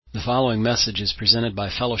The following message is presented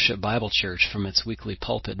by Fellowship Bible Church from its weekly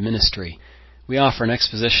pulpit ministry. We offer an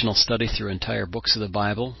expositional study through entire books of the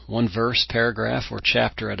Bible, one verse, paragraph, or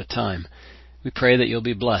chapter at a time. We pray that you'll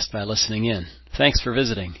be blessed by listening in. Thanks for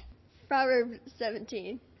visiting. Proverbs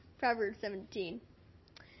 17.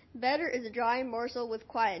 Better is a dry morsel with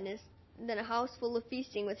quietness than a house full of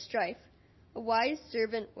feasting with strife. A wise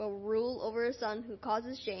servant will rule over a son who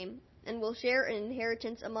causes shame, and will share an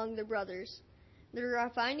inheritance among their brothers. The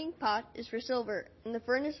refining pot is for silver, and the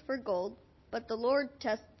furnace for gold, but the Lord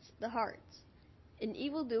tests the hearts. An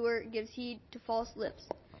evildoer gives heed to false lips.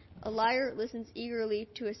 A liar listens eagerly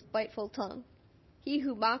to a spiteful tongue. He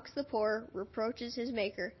who mocks the poor reproaches his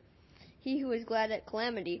maker. He who is glad at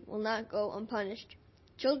calamity will not go unpunished.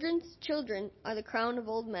 Children's children are the crown of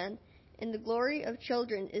old men, and the glory of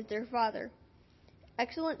children is their father.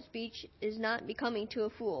 Excellent speech is not becoming to a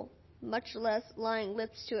fool, much less lying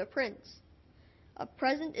lips to a prince. A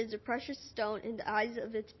present is a precious stone in the eyes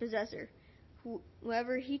of its possessor.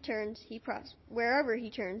 Wherever he turns, he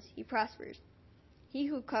prospers. He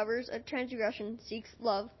who covers a transgression seeks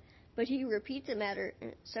love, but he who repeats a matter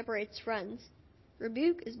separates friends.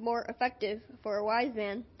 Rebuke is more effective for a wise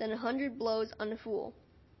man than 100 blows on a fool.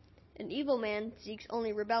 An evil man seeks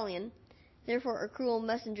only rebellion, therefore a cruel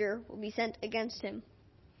messenger will be sent against him.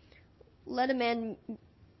 Let a man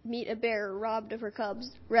meet a bear robbed of her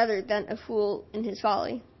cubs, rather than a fool in his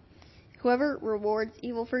folly. Whoever rewards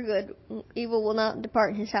evil for good, evil will not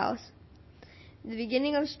depart his house. The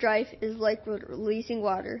beginning of strife is like releasing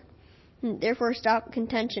water. Therefore stop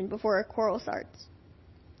contention before a quarrel starts.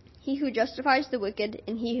 He who justifies the wicked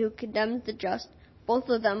and he who condemns the just, both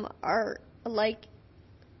of them alike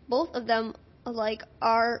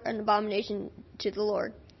are an abomination to the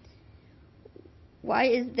Lord. Why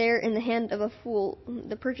is there in the hand of a fool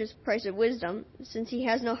the purchase price of wisdom, since he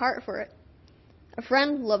has no heart for it? A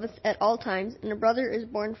friend loveth at all times, and a brother is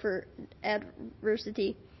born for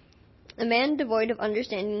adversity. A man devoid of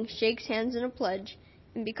understanding shakes hands in a pledge,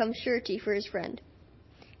 and becomes surety for his friend.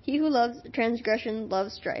 He who loves transgression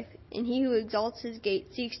loves strife, and he who exalts his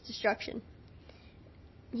gate seeks destruction.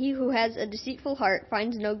 He who has a deceitful heart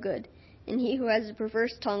finds no good, and he who has a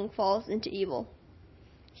perverse tongue falls into evil.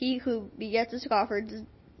 He who begets a scoffer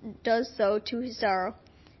does so to his sorrow,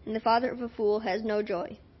 and the father of a fool has no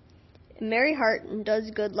joy. A merry heart does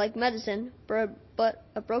good like medicine, but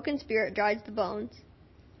a broken spirit dries the bones.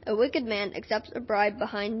 A wicked man accepts a bribe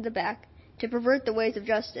behind the back to pervert the ways of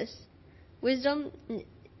justice. Wisdom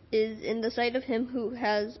is in the sight of him who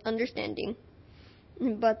has understanding,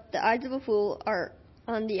 but the eyes of a fool are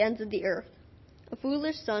on the ends of the earth. A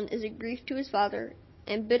foolish son is a grief to his father,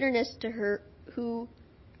 and bitterness to her who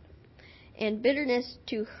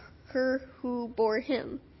bore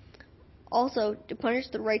him. Also, to punish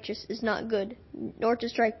the righteous is not good, nor to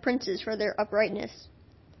strike princes for their uprightness.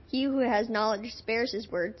 He who has knowledge spares his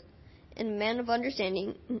words, and a man of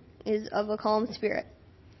understanding is of a calm spirit.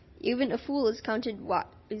 Even a fool is counted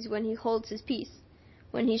wise when he holds his peace.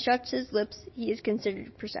 When he shuts his lips, he is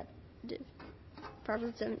considered perceptive.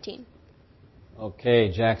 Proverbs 17.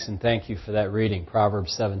 Okay, Jackson, thank you for that reading.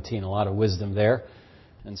 Proverbs 17, a lot of wisdom there.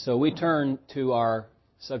 And so we turn to our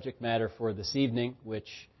subject matter for this evening,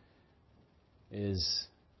 which is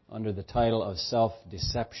under the title of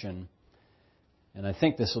self-deception. And I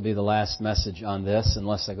think this will be the last message on this,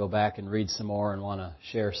 unless I go back and read some more and want to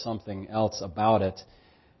share something else about it.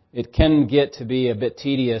 It can get to be a bit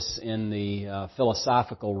tedious in the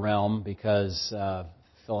philosophical realm because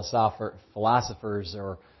philosophers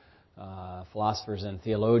and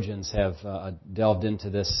theologians have delved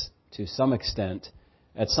into this to some extent,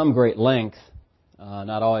 at some great length,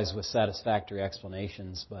 not always with satisfactory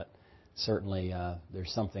explanations, but certainly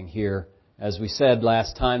there's something here. As we said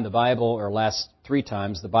last three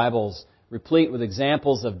times, the Bible's replete with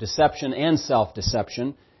examples of deception and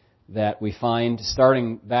self-deception that we find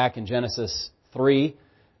starting back in Genesis 3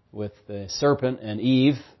 with the serpent and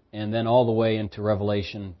Eve, and then all the way into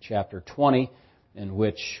Revelation chapter 20, in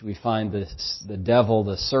which we find the devil,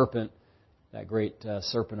 the serpent, that great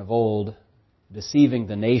serpent of old, deceiving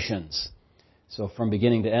the nations. So from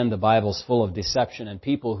beginning to end, the Bible's full of deception, and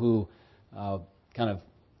people who kind of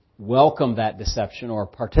welcome that deception or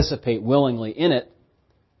participate willingly in it,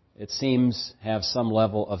 it seems, have some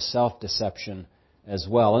level of self-deception as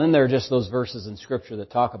well. And then there are just those verses in Scripture that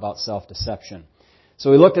talk about self-deception. So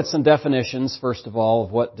we looked at some definitions, first of all,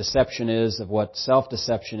 of what deception is, of what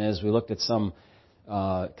self-deception is. We looked at some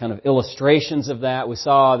kind of illustrations of that. We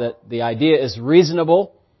saw that the idea is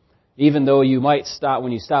reasonable, even though you might stop,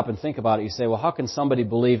 when you stop and think about it, you say, well, how can somebody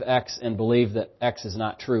believe X and believe that X is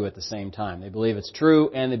not true at the same time? They believe it's true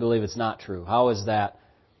and they believe it's not true. How is that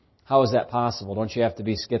how is that possible? Don't you have to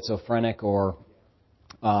be schizophrenic or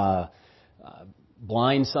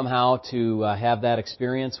blind somehow to have that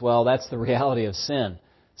experience? Well, that's the reality of sin.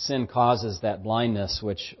 Sin causes that blindness,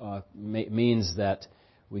 which means that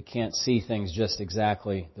we can't see things just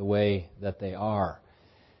exactly the way that they are.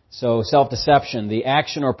 So, self-deception, the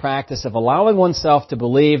action or practice of allowing oneself to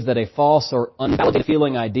believe that a false or unvalidated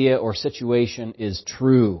feeling, idea, or situation is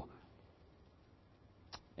true.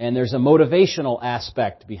 And there's a motivational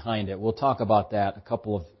aspect behind it. We'll talk about that, a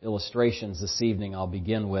couple of illustrations this evening I'll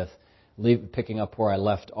begin with, picking up where I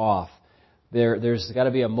left off. There's got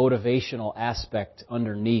to be a motivational aspect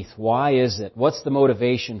underneath. Why is it? What's the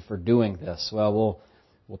motivation for doing this? Well,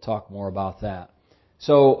 we'll talk more about that.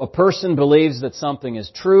 So a person believes that something is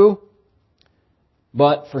true,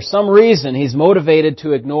 but for some reason he's motivated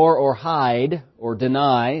to ignore or hide or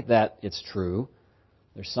deny that it's true.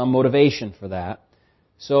 There's some motivation for that.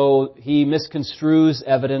 So he misconstrues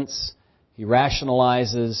evidence, he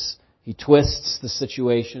rationalizes, he twists the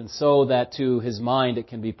situation so that to his mind it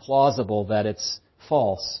can be plausible that it's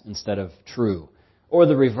false instead of true. Or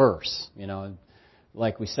the reverse,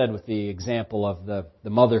 like we said with the example of the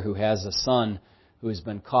mother who has a son who has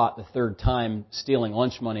been caught the third time stealing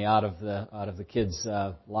lunch money out of the kids'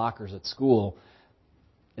 lockers at school.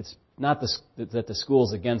 It's not that the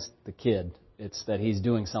school's against the kid. It's that he's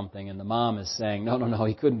doing something, and the mom is saying, no,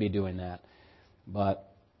 he couldn't be doing that.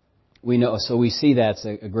 But we know, so we see that's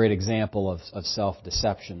a great example of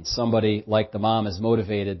self-deception. Somebody like the mom is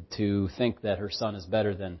motivated to think that her son is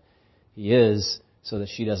better than he is, so that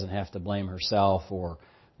she doesn't have to blame herself or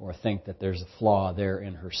think that there's a flaw there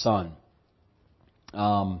in her son.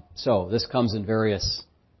 So this comes in various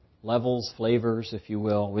levels, flavors, if you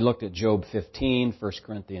will. We looked at Job 15, 1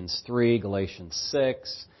 Corinthians 3, Galatians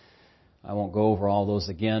 6. I won't go over all those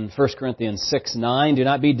again. 1 Corinthians 6:9. Do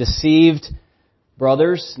not be deceived,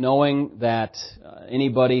 brothers, knowing that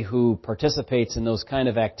anybody who participates in those kind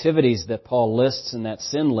of activities that Paul lists in that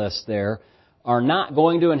sin list there are not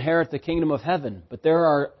going to inherit the kingdom of heaven. But there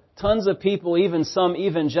are tons of people, even some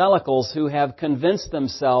evangelicals, who have convinced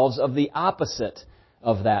themselves of the opposite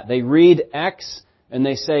of that. They read X and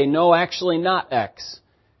they say, no, actually not X.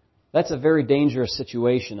 That's a very dangerous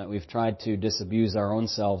situation that we've tried to disabuse our own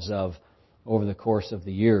selves of over the course of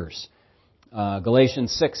the years.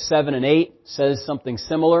 Galatians 6, 7, and 8 says something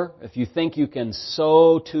similar. If you think you can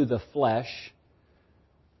sow to the flesh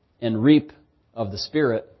and reap of the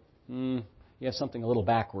Spirit, you have something a little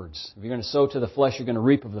backwards. If you're going to sow to the flesh, you're going to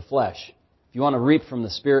reap of the flesh. If you want to reap from the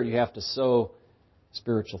Spirit, you have to sow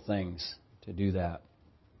spiritual things to do that.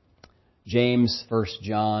 James, 1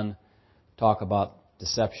 John, talk about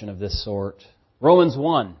deception of this sort. Romans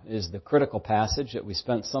 1 is the critical passage that we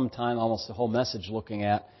spent some time, almost the whole message, looking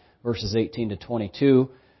at, verses 18 to 22.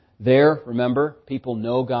 There, remember, people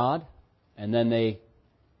know God, and then they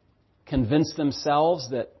convince themselves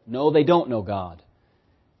that, no, they don't know God.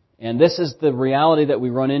 And this is the reality that we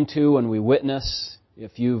run into when we witness.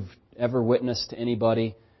 If you've ever witnessed to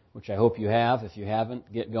anybody, which I hope you have, if you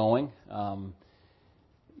haven't, get going.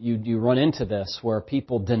 You run into this where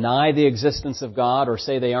people deny the existence of God or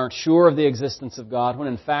say they aren't sure of the existence of God, when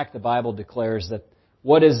in fact the Bible declares that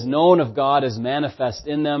what is known of God is manifest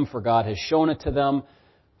in them, for God has shown it to them.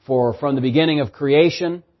 For from the beginning of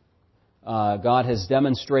creation, God has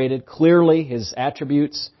demonstrated clearly His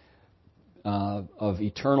attributes of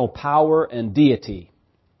eternal power and deity.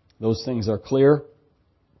 Those things are clear,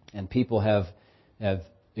 and people have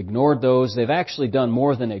ignored those. They've actually done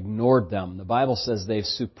more than ignored them. The Bible says they've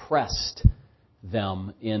suppressed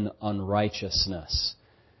them in unrighteousness.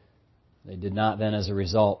 They did not then, as a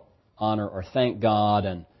result, honor or thank God,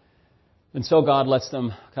 and so God lets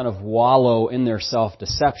them kind of wallow in their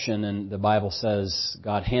self-deception, and the Bible says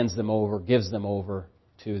God hands them over, gives them over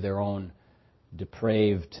to their own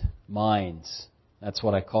depraved minds. That's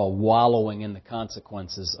what I call wallowing in the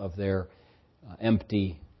consequences of their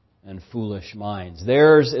empty and foolish minds.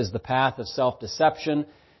 Theirs is the path of self-deception,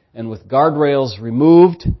 and with guardrails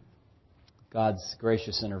removed, God's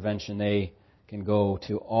gracious intervention, they can go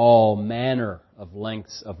to all manner of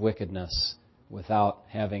lengths of wickedness without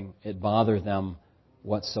having it bother them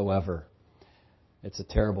whatsoever. It's a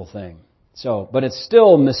terrible thing. But it's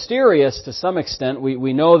still mysterious to some extent.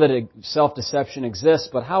 We know that self-deception exists,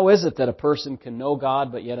 but how is it that a person can know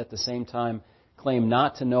God but yet at the same time claim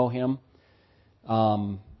not to know Him?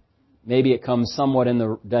 Maybe it comes somewhat in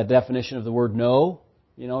the definition of the word know.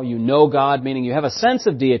 You know God, meaning you have a sense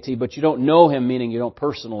of deity, but you don't know Him, meaning you don't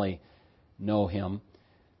personally know Him.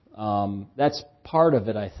 That's part of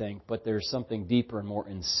it, I think, but there's something deeper and more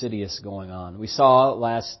insidious going on. We saw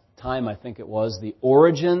last time, I think it was, the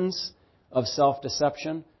origins of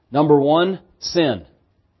self-deception. Number one, sin.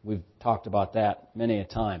 We've talked about that many a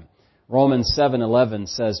time. Romans 7:11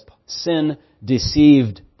 says sin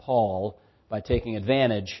deceived Paul by taking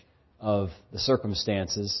advantage of the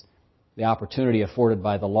circumstances, the opportunity afforded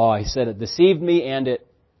by the law. He said, it deceived me and it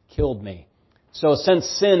killed me. So since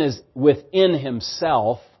sin is within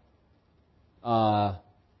himself,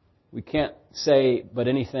 we can't say, but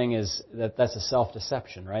anything is that's a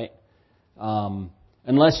self-deception, right?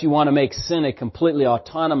 Unless you want to make sin a completely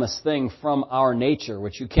autonomous thing from our nature,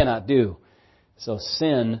 which you cannot do. So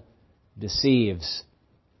sin deceives.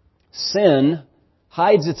 Sin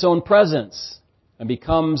hides its own presence and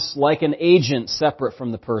becomes like an agent separate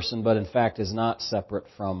from the person, but in fact is not separate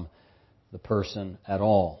from the person at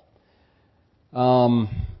all. I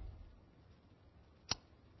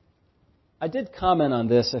did comment on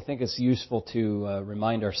this. I think it's useful to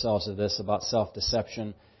remind ourselves of this about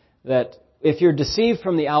self-deception, that if you're deceived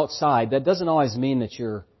from the outside, that doesn't always mean that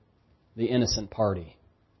you're the innocent party.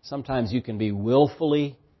 Sometimes you can be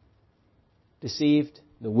willfully deceived.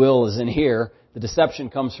 The will is in here. The deception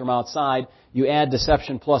comes from outside. You add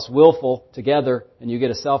deception plus willful together, and you get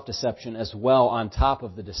a self-deception as well on top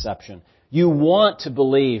of the deception. You want to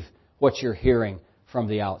believe what you're hearing from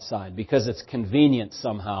the outside because it's convenient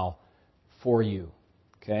somehow for you.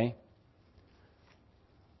 Okay?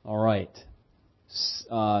 All right.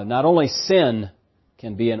 Not only sin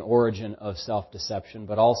can be an origin of self-deception,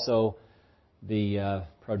 but also the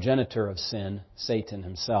progenitor of sin, Satan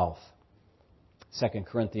himself. 2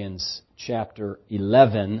 Corinthians chapter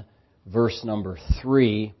 11, verse number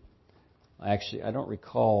 3. Actually, I don't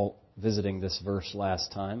recall visiting this verse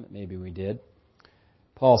last time. Maybe we did.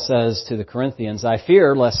 Paul says to the Corinthians, I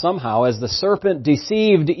fear lest somehow, as the serpent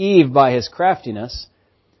deceived Eve by his craftiness,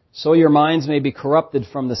 so your minds may be corrupted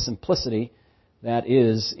from the simplicity that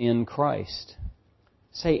is in Christ.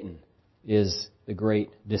 Satan is the great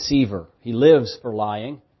deceiver. He lives for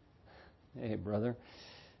lying. Hey, brother.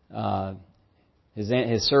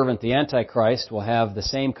 His servant, the Antichrist, will have the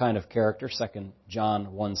same kind of character, 2 John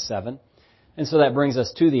 1:7. And so that brings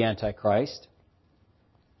us to the Antichrist.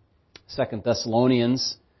 2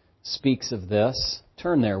 Thessalonians speaks of this.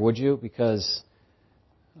 Turn there, would you? Because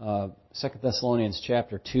 2 Thessalonians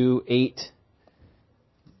chapter 2, 8.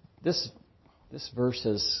 This verse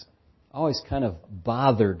has always kind of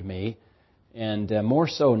bothered me, and more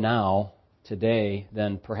so now, today,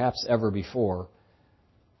 than perhaps ever before.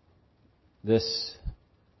 This,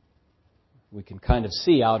 we can kind of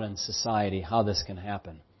see out in society how this can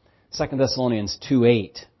happen. 2 Thessalonians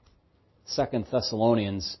 2:8. 2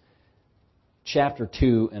 Thessalonians chapter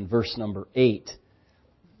 2 and verse number 8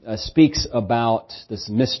 speaks about this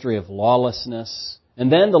mystery of lawlessness.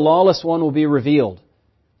 And then the lawless one will be revealed.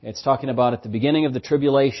 It's talking about at the beginning of the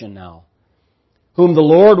tribulation now. Whom the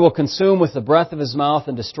Lord will consume with the breath of His mouth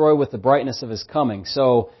and destroy with the brightness of His coming.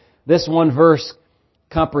 So this one verse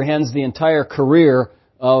comprehends the entire career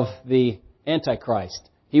of the Antichrist.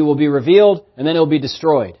 He will be revealed and then He'll be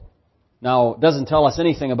destroyed. Now, it doesn't tell us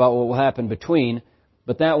anything about what will happen between,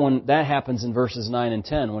 but that happens in verses 9 and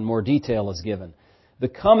 10 when more detail is given. The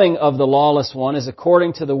coming of the lawless one is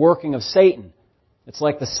according to the working of Satan. It's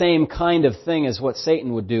like the same kind of thing as what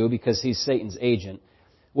Satan would do because he's Satan's agent.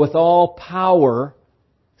 With all power,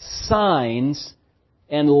 signs,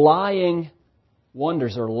 and lying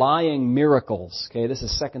wonders or lying miracles. Okay, this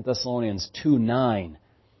is 2 Thessalonians 2:9.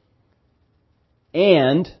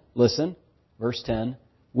 And, listen, verse 10,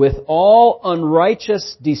 with all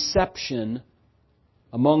unrighteous deception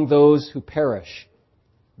among those who perish,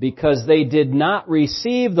 because they did not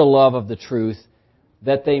receive the love of the truth,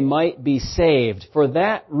 that they might be saved. For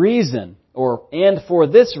that reason, and for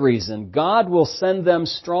this reason, God will send them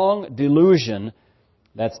strong delusion,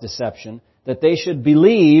 that's deception, that they should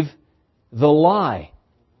believe the lie,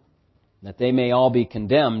 that they may all be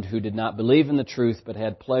condemned who did not believe in the truth, but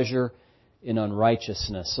had pleasure in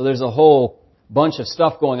unrighteousness. So there's a whole bunch of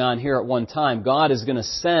stuff going on here at one time. God is going to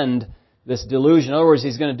send this delusion. In other words,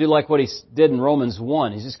 He's going to do like what He did in Romans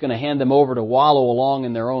 1. He's just going to hand them over to wallow along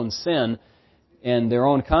in their own sin and their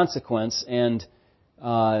own consequence. And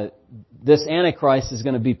this Antichrist is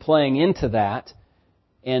going to be playing into that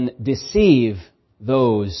and deceive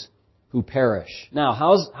those who perish. Now,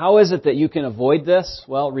 how is it that you can avoid this?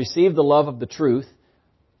 Well, receive the love of the truth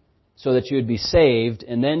so that you would be saved,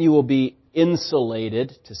 and then you will be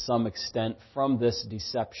insulated to some extent from this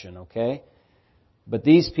deception, okay? But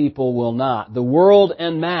these people will not. The world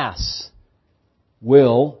en masse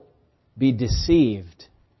will be deceived.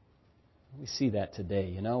 We see that today,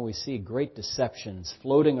 you know. We see great deceptions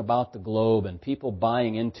floating about the globe and people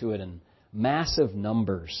buying into it in massive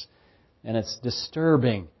numbers. And it's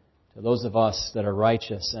disturbing to those of us that are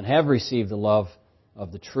righteous and have received the love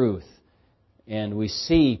of the truth. And we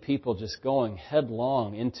see people just going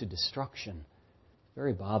headlong into destruction.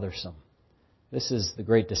 Very bothersome. This is the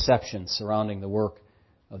great deception surrounding the work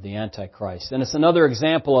of the Antichrist. And it's another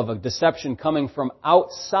example of a deception coming from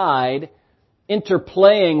outside,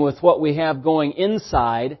 interplaying with what we have going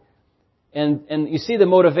inside. And you see the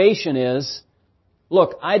motivation is,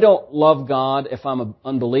 look, I don't love God if I'm an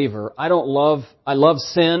unbeliever. I love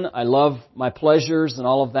sin. I love my pleasures and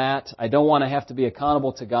all of that. I don't want to have to be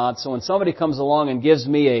accountable to God. So when somebody comes along and gives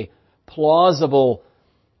me a plausible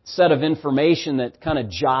set of information that kind of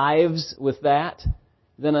jives with that,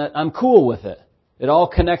 then I'm cool with it. It all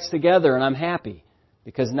connects together and I'm happy.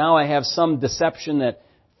 Because now I have some deception that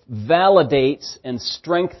validates and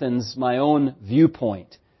strengthens my own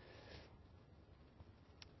viewpoint.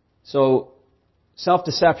 So,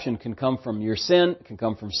 self-deception can come from your sin, can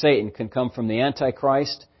come from Satan, can come from the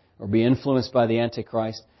Antichrist, or be influenced by the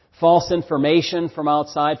Antichrist. False information from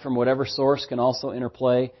outside, from whatever source, can also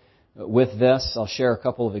interplay with this. I'll share a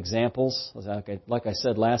couple of examples. Like I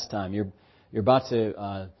said last time, you're about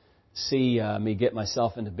to see me get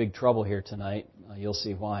myself into big trouble here tonight. You'll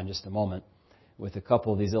see why in just a moment, with a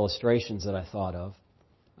couple of these illustrations that I thought of.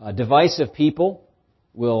 Divisive people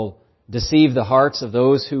will deceive the hearts of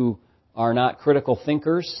those who are not critical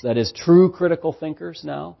thinkers, that is, true critical thinkers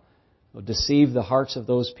now. Will deceive the hearts of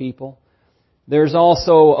those people. There's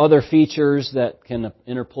also other features that can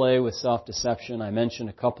interplay with self-deception. I mentioned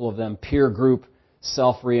a couple of them. Peer group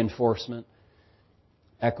self-reinforcement,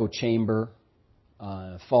 echo chamber,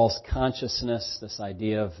 false consciousness, this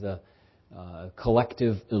idea of the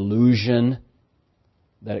collective illusion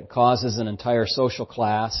that it causes an entire social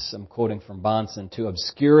class, I'm quoting from Bahnsen, to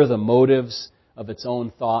obscure the motives of its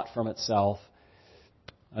own thought from itself.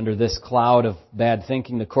 Under this cloud of bad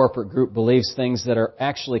thinking, the corporate group believes things that are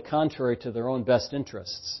actually contrary to their own best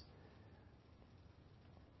interests.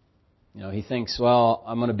 He thinks, well,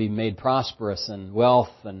 I'm going to be made prosperous and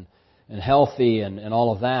wealth and healthy and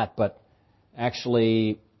all of that, but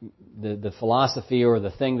actually the philosophy or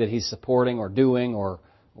the thing that he's supporting or doing or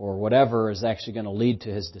whatever is actually going to lead to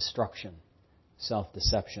his destruction.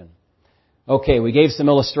 Self-deception. Okay, we gave some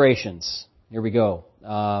illustrations. Here we go.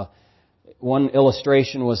 One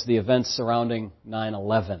illustration was the events surrounding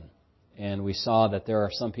 9/11. And we saw that there are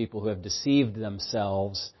some people who have deceived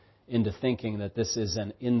themselves into thinking that this is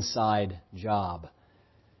an inside job.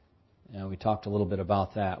 We talked a little bit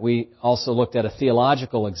about that. We also looked at a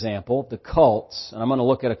theological example, the cults. And I'm going to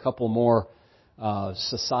look at a couple more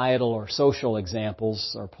societal or social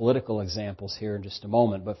examples or political examples here in just a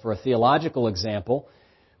moment. But for a theological example,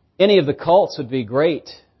 any of the cults would be great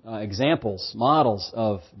examples, models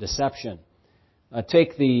of deception.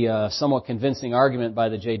 Take the somewhat convincing argument by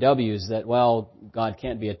the JWs that, well, God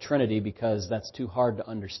can't be a Trinity because that's too hard to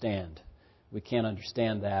understand. We can't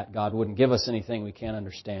understand that. God wouldn't give us anything we can't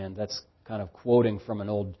understand. That's kind of quoting from an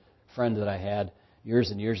old friend that I had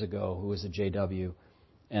years and years ago who was a JW.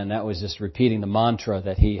 And that was just repeating the mantra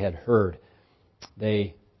that he had heard.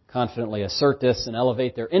 They confidently assert this and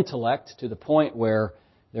elevate their intellect to the point where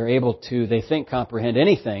they're able to, they think, comprehend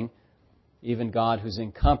anything, even God who's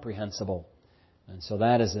incomprehensible. And so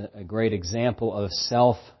that is a great example of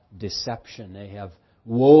self-deception. They have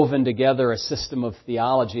woven together a system of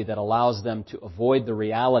theology that allows them to avoid the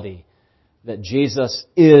reality that Jesus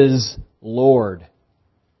is Lord,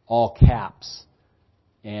 all caps,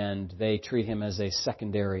 and they treat Him as a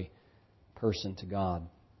secondary person to God.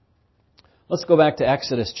 Let's go back to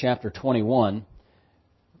Exodus chapter 21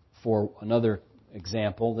 for another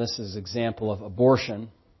example. This is an example of abortion.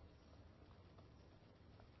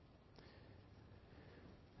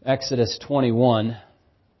 Exodus 21,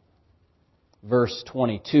 verse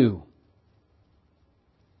 22.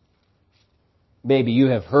 Maybe you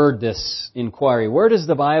have heard this inquiry. Where does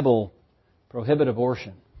the Bible prohibit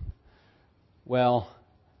abortion? Well,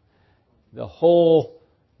 the whole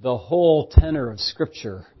tenor of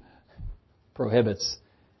Scripture prohibits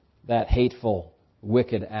that hateful,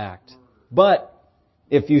 wicked act. But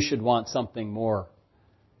if you should want something more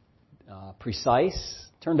precise,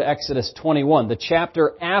 turn to Exodus 21, the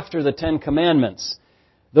chapter after the Ten Commandments.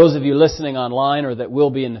 Those of you listening online or that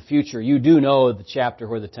will be in the future, you do know the chapter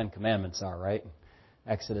where the Ten Commandments are, right?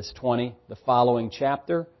 Exodus 20, the following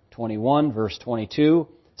chapter, 21, verse 22,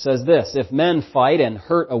 says this: If men fight and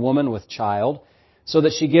hurt a woman with child, so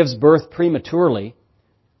that she gives birth prematurely,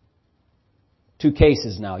 two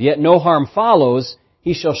cases now, yet no harm follows,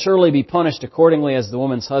 he shall surely be punished accordingly as the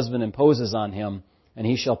woman's husband imposes on him, and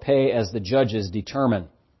he shall pay as the judges determine.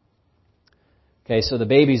 Okay, so the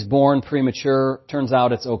baby's born premature. Turns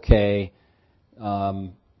out it's okay.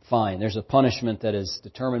 fine. There's a punishment that is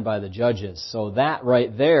determined by the judges. So that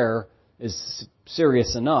right there is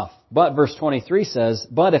serious enough. But verse 23 says,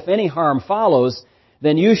 "But if any harm follows,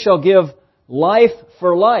 then you shall give life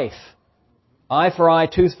for life. Eye for eye,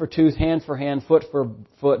 tooth for tooth, hand for hand, foot for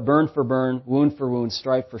foot, burn for burn, wound for wound,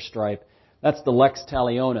 stripe for stripe." That's the lex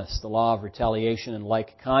talionis, the law of retaliation in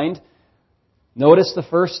like kind. Notice the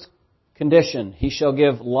first condition. He shall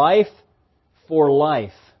give life for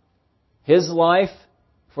life. His life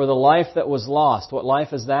for the life that was lost. What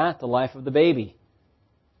life is that? The life of the baby.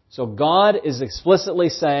 So God is explicitly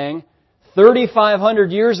saying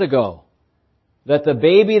 3,500 years ago that the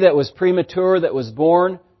baby that was premature, that was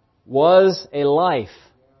born, was a life.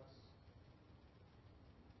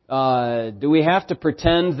 Do we have to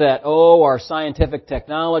pretend that, our scientific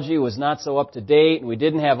technology was not so up to date and we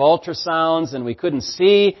didn't have ultrasounds and we couldn't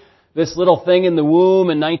see this little thing in the womb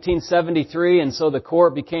in 1973 and so the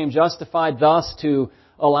court became justified thus to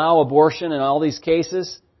allow abortion in all these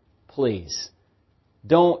cases? Please,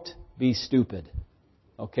 don't be stupid.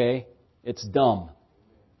 Okay? It's dumb.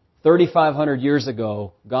 3,500 years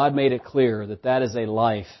ago, God made it clear that that is a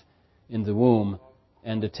life in the womb,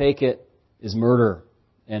 and to take it is murder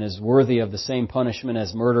and is worthy of the same punishment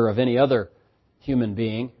as murder of any other human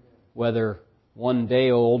being, whether 1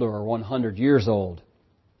 day old or 100 years old.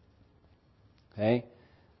 Okay?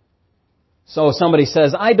 So somebody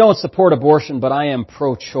says, "I don't support abortion, but I am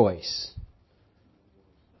pro-choice."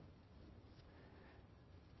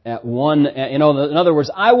 In other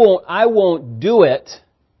words, I won't do it,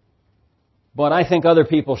 but I think other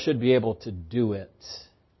people should be able to do it.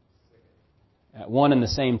 At one and the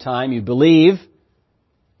same time, you believe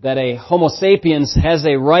that a Homo sapiens has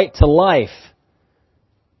a right to life,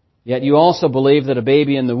 yet you also believe that a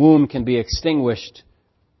baby in the womb can be extinguished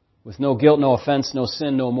with no guilt, no offense, no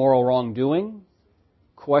sin, no moral wrongdoing?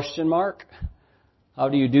 Question mark. How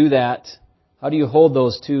do you do that? How do you hold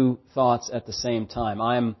those two thoughts at the same time?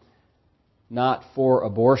 I am not for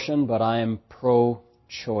abortion, but I am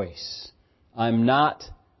pro-choice. I'm not,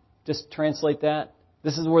 just translate that.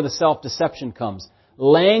 This is where the self-deception comes.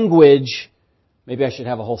 Language, maybe I should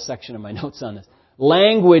have a whole section of my notes on this.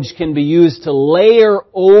 Language can be used to layer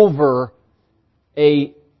over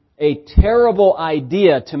a terrible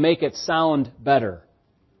idea to make it sound better.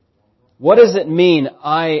 What does it mean,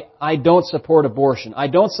 I don't support abortion? I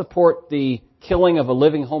don't support the killing of a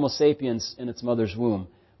living Homo sapiens in its mother's womb,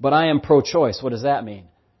 but I am pro-choice. What does that mean?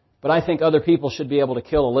 But I think other people should be able to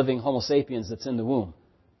kill a living Homo sapiens that's in the womb.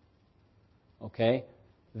 Okay?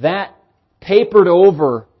 That papered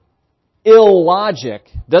over illogic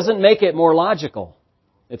doesn't make it more logical.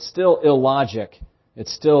 It's still illogic.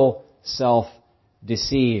 It's still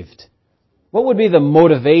self-deceived. What would be the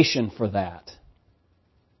motivation for that?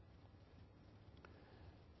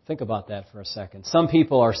 Think about that for a second. Some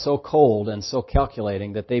people are so cold and so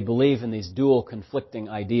calculating that they believe in these dual conflicting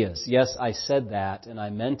ideas. Yes, I said that and I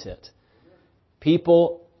meant it.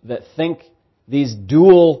 People that think these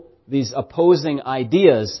opposing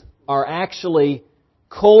ideas are actually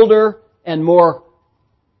colder and more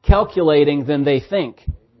calculating than they think.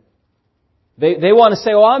 They want to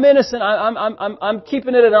say, I'm innocent. I'm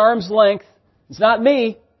keeping it at arm's length. It's not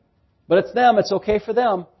me, but it's them. It's okay for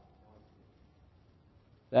them.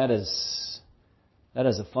 That is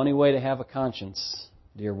a funny way to have a conscience,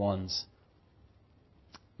 dear ones.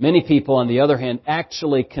 Many people, on the other hand,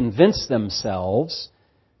 actually convince themselves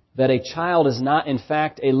that a child is not, in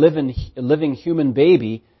fact, a living human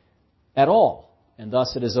baby at all. And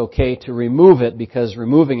thus it is okay to remove it because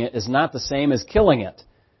removing it is not the same as killing it.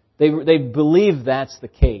 They believe that's the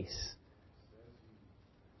case.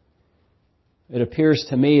 It appears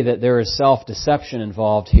to me that there is self-deception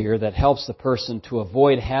involved here that helps the person to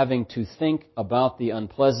avoid having to think about the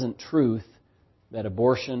unpleasant truth that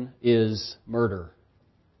abortion is murder.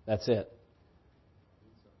 That's it.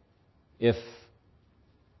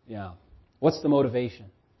 What's the motivation?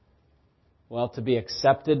 Well, to be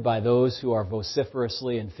accepted by those who are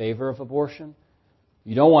vociferously in favor of abortion.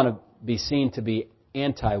 You don't want to be seen to be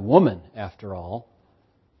anti-woman, after all.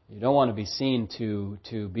 You don't want to be seen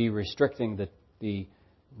to be restricting the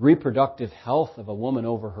reproductive health of a woman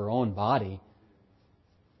over her own body.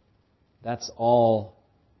 That's all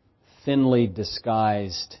thinly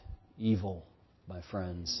disguised evil, my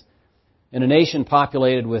friends. In a nation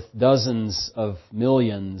populated with dozens of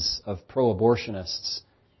millions of pro-abortionists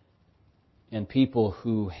and people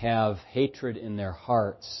who have hatred in their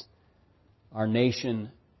hearts, our nation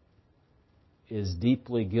is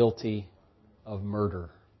deeply guilty of murder.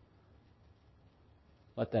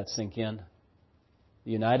 Let that sink in.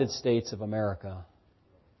 The United States of America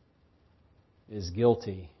is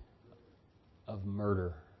guilty of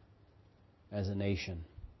murder. as a nation.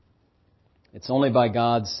 It's only by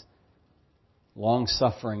God's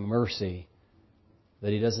long-suffering mercy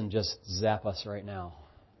that He doesn't just zap us right now.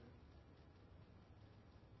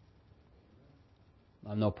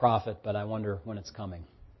 I'm no prophet, but I wonder when it's coming.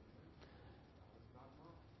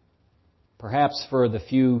 Perhaps for the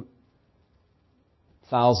few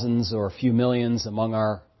thousands or a few millions among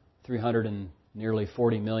our 300 and nearly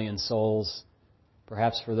 40 million souls,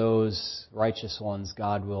 perhaps for those righteous ones,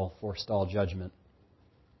 God will forestall judgment.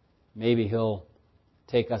 Maybe He'll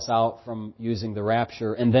take us out from using the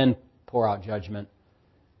rapture and then pour out judgment.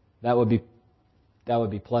 That would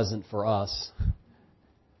be pleasant for us.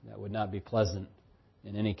 That would not be pleasant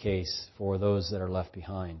in any case for those that are left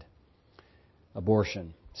behind.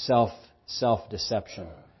 Abortion, self-deception.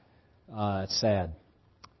 It's sad.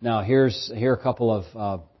 Now here are a couple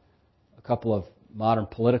of modern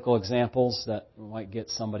political examples that might get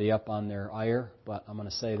somebody up on their ire, but I'm going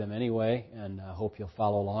to say them anyway, and I hope you'll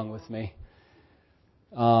follow along with me.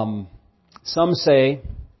 Some say,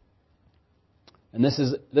 and this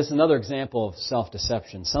is another example of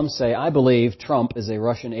self-deception. Some say, I believe Trump is a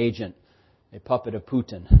Russian agent, a puppet of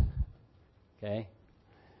Putin. Okay?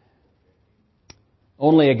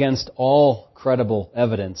 Only against all credible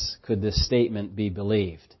evidence could this statement be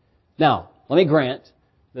believed. Now, let me grant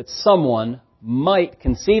that someone might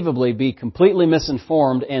conceivably be completely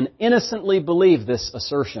misinformed and innocently believe this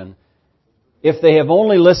assertion if they have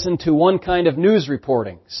only listened to one kind of news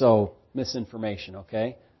reporting. So, misinformation,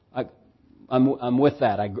 okay? I'm with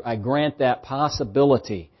that. I grant that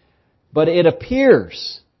possibility. But it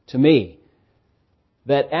appears to me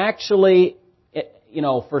that actually,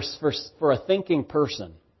 for a thinking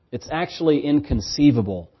person, it's actually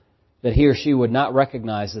inconceivable that he or she would not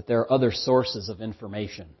recognize that there are other sources of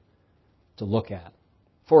information to look at.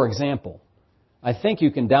 For example, I think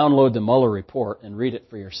you can download the Mueller report and read it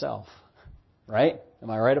for yourself. Right? Am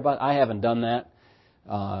I right about it? I haven't done that,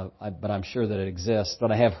 but I'm sure that it exists.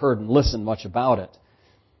 But I have heard and listened much about it.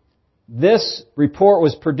 This report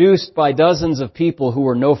was produced by dozens of people who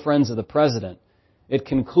were no friends of the president. It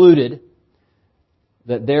concluded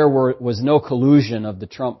that there was no collusion of the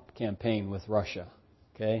Trump campaign with Russia.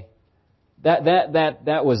 Okay?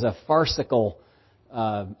 That was a farcical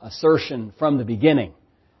assertion from the beginning.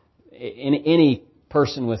 Any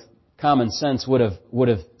person with common sense would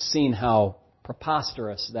have seen how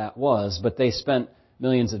preposterous that was, but they spent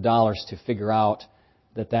millions of dollars to figure out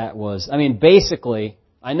that was... I mean, basically,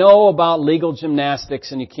 I know about legal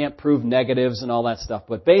gymnastics and you can't prove negatives and all that stuff,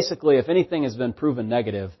 but basically, if anything has been proven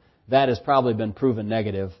negative, that has probably been proven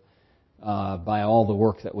negative by all the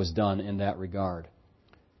work that was done in that regard.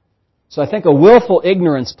 So I think a willful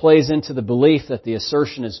ignorance plays into the belief that the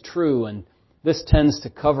assertion is true, and this tends to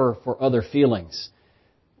cover for other feelings.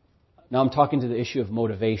 Now I'm talking to the issue of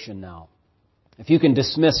motivation now. If you can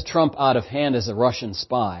dismiss Trump out of hand as a Russian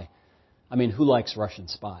spy, I mean, who likes Russian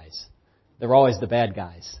spies? They're always the bad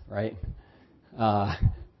guys, right? At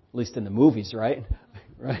least in the movies, right?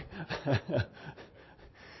 Right?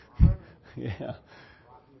 Yeah.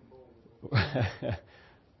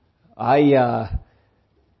 I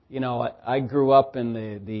grew up in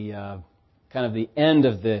the kind of the end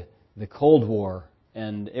of the Cold War,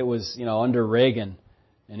 and it was, under Reagan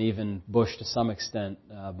and even Bush to some extent,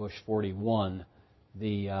 Bush 41,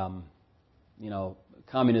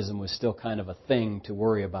 communism was still kind of a thing to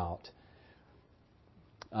worry about.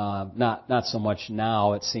 Not so much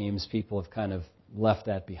now, it seems. People have kind of left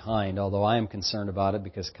that behind, although I am concerned about it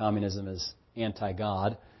because communism is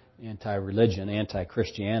anti-God, anti-religion,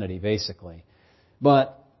 anti-Christianity, basically.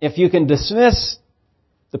 But if you can dismiss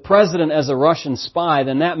the president as a Russian spy,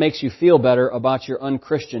 then that makes you feel better about your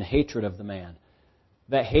unchristian hatred of the man.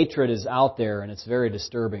 That hatred is out there, and it's very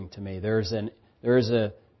disturbing to me. There's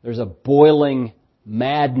a boiling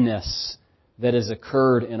madness that has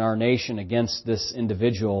occurred in our nation against this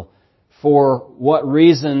individual. For what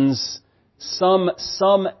reasons? Some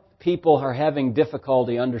people are having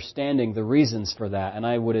difficulty understanding the reasons for that, and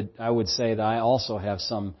I would say that I also have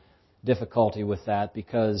some difficulty with that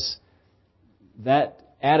because that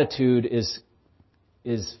attitude is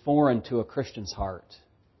foreign to a Christian's heart.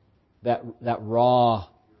 That raw,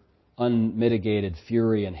 unmitigated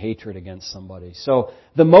fury and hatred against somebody. So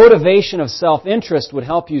the motivation of self-interest would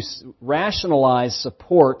help you rationalize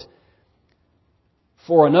support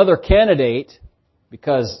for another candidate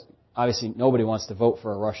because obviously nobody wants to vote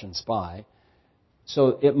for a Russian spy.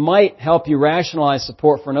 So it might help you rationalize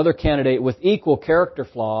support for another candidate with equal character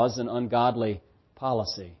flaws and ungodly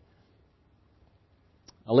policy.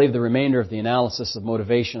 I'll leave the remainder of the analysis of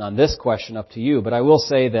motivation on this question up to you, but I will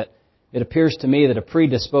say that it appears to me that a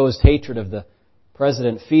predisposed hatred of the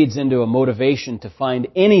president feeds into a motivation to find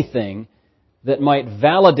anything that might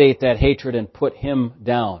validate that hatred and put him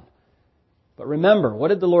down. But remember, what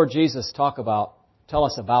did the Lord Jesus tell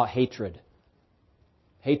us about hatred?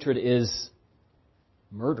 Hatred is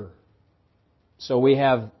murder. So we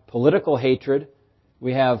have political hatred,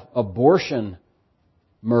 we have abortion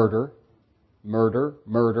murder.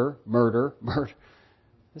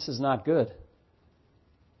 This is not good.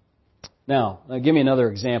 Now, give me another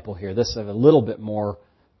example here. This I have a little bit more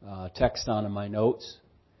text on in my notes.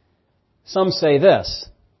 Some say this: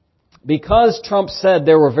 because Trump said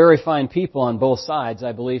there were very fine people on both sides,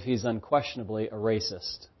 I believe he's unquestionably a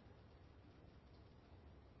racist.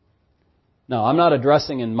 Now, I'm not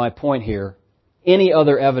addressing in my point here any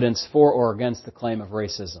other evidence for or against the claim of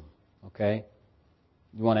racism. Okay?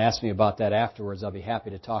 You want to ask me about that afterwards, I'll be happy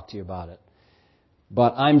to talk to you about it.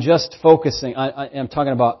 But I'm just focusing, I'm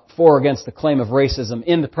talking about for or against the claim of racism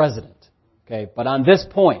in the president. Okay? But on this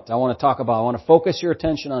point, I want to focus your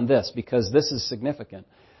attention on this because this is significant.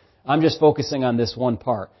 I'm just focusing on this one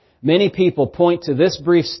part. Many people point to this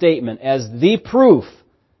brief statement as the proof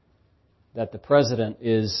that the president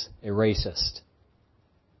is a racist.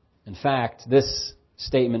 In fact, this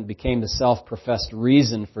statement became the self-professed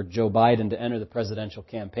reason for Joe Biden to enter the presidential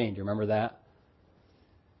campaign. Do you remember that?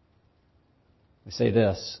 We say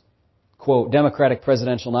this, quote, Democratic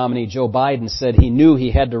presidential nominee Joe Biden said he knew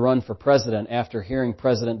he had to run for president after hearing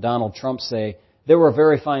President Donald Trump say there were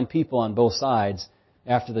very fine people on both sides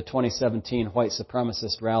after the 2017 white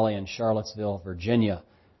supremacist rally in Charlottesville, Virginia.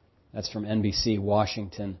 That's from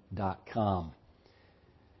NBCWashington.com.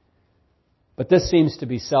 But this seems to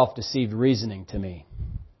be self-deceived reasoning to me.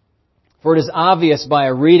 For it is obvious by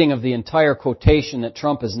a reading of the entire quotation that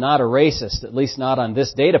Trump is not a racist, at least not on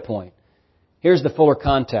this data point. Here's the fuller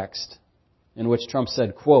context in which Trump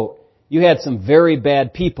said, quote, you had some very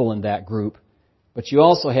bad people in that group, but you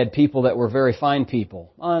also had people that were very fine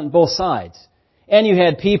people on both sides. And you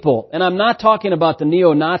had people, and I'm not talking about the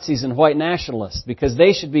neo-Nazis and white nationalists, because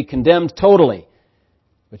they should be condemned totally.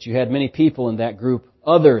 But you had many people in that group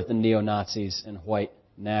other than neo-Nazis and white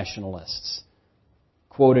nationalists.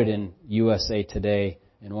 Quoted in USA Today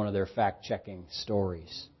in one of their fact-checking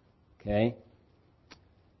stories. Okay?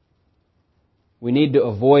 We need to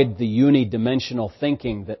avoid the unidimensional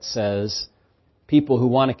thinking that says people who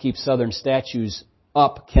want to keep Southern statues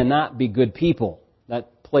up cannot be good people.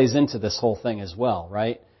 That plays into this whole thing as well,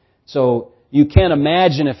 right? So you can't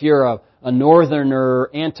imagine if you're a northerner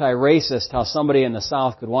anti-racist how somebody in the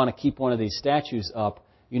South could want to keep one of these statues up.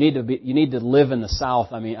 You need to live in the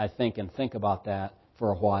South, I think, and think about that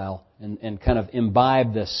for a while and kind of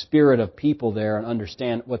imbibe the spirit of people there and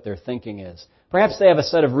understand what their thinking is. Perhaps they have a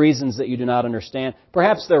set of reasons that you do not understand.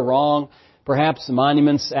 Perhaps they're wrong. Perhaps the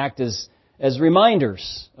monuments act as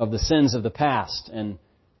reminders of the sins of the past and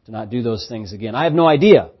to not do those things again. I have no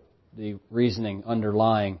idea the reasoning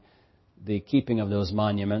underlying the keeping of those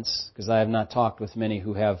monuments because I have not talked with many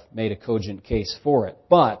who have made a cogent case for it.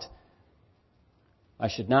 But I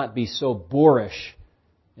should not be so boorish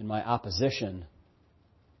in my opposition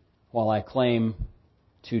while I claim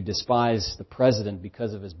to despise the president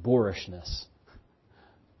because of his boorishness.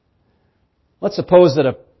 Let's suppose that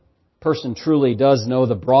a person truly does know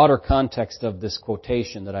the broader context of this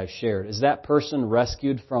quotation that I've shared. Is that person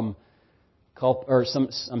rescued from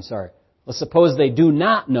let's suppose they do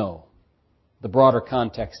not know the broader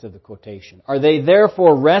context of the quotation. Are they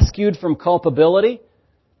therefore rescued from culpability?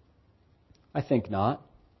 I think not.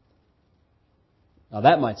 Now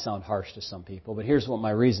that might sound harsh to some people, but here's what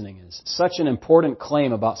my reasoning is. Such an important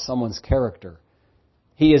claim about someone's character,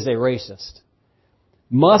 he is a racist,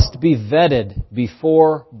 must be vetted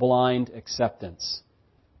before blind acceptance.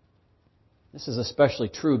 This is especially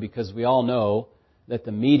true because we all know that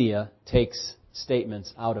the media takes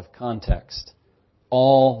statements out of context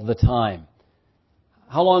all the time.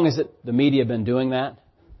 How long has the media been doing that?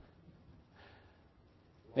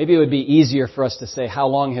 Maybe it would be easier for us to say, how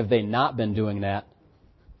long have they not been doing that?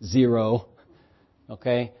 0.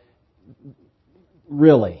 Okay?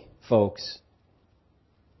 Really, folks,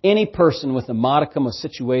 any person with a modicum of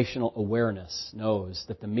situational awareness knows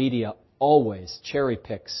that the media always cherry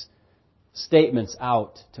picks statements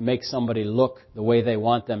out to make somebody look the way they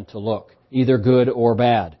want them to look, either good or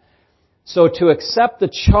bad. So to accept the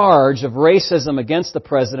charge of racism against the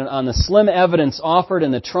president on the slim evidence offered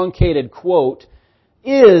in the truncated quote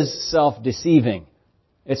is self-deceiving.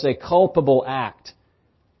 It's a culpable act.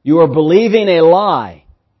 You are believing a lie.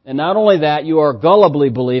 And not only that, you are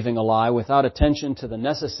gullibly believing a lie without attention to the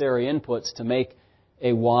necessary inputs to make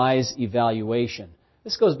a wise evaluation.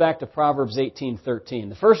 This goes back to Proverbs 18:13.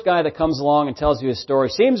 The first guy that comes along and tells you his story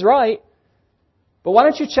seems right. But why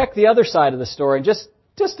don't you check the other side of the story and just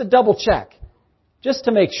to double check, just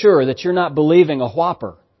to make sure that you're not believing a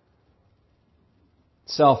whopper.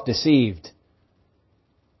 Self-deceived.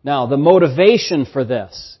 Now, the motivation for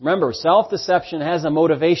this. Remember, self-deception has a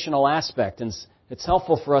motivational aspect, and it's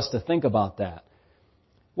helpful for us to think about that.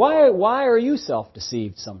 Why are you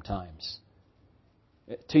self-deceived sometimes?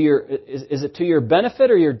 Is it to your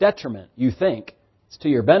benefit or your detriment? You think it's to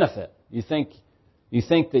your benefit. You think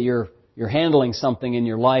that you're handling something in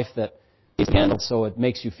your life that is handled, so it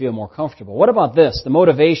makes you feel more comfortable. What about this? The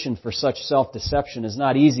motivation for such self-deception is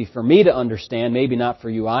not easy for me to understand, maybe not for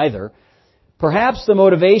you either. Perhaps the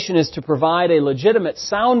motivation is to provide a legitimate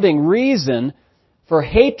sounding reason for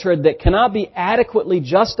hatred that cannot be adequately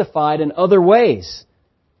justified in other ways.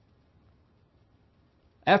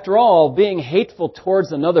 After all, being hateful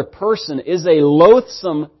towards another person is a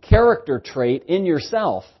loathsome character trait in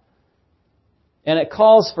yourself. And it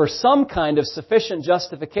calls for some kind of sufficient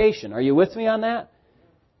justification. Are you with me on that?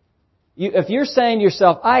 If you're saying to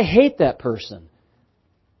yourself, I hate that person,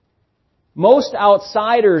 most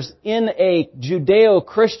outsiders in a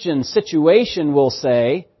Judeo-Christian situation will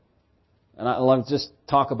say, and I'll just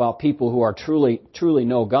talk about people who are truly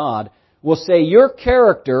know God, will say your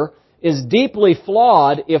character is deeply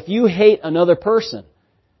flawed if you hate another person.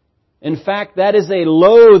 In fact, that is a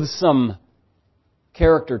loathsome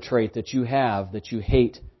character trait that you have, that you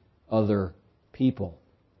hate other people.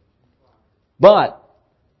 But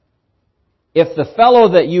if the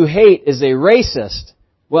fellow that you hate is a racist,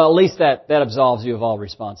 well, at least that absolves you of all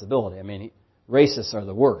responsibility. I mean, racists are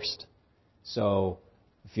the worst. So,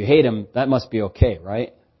 if you hate him, that must be okay,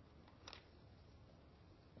 right?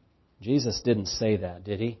 Jesus didn't say that,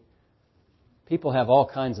 did He? People have all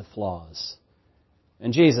kinds of flaws.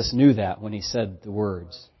 And Jesus knew that when He said the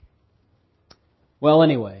words. Well,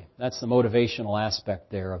 anyway, that's the motivational aspect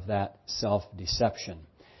there of that self-deception.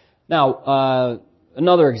 Now,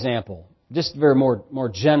 another example, just a very more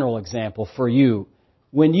general example for you.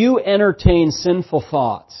 When you entertain sinful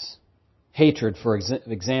thoughts, hatred, for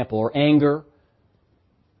example, or anger,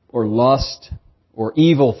 or lust, or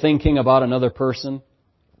evil thinking about another person,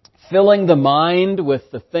 filling the mind with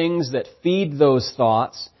the things that feed those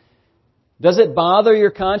thoughts, does it bother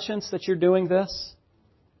your conscience that you're doing this?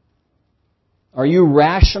 Are you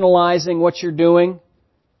rationalizing what you're doing?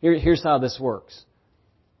 Here's how this works.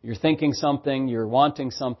 You're thinking something, you're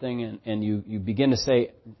wanting something, and you begin to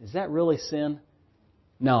say, is that really sin?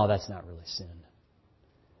 No, that's not really sin.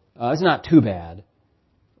 It's not too bad.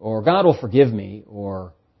 Or God will forgive me.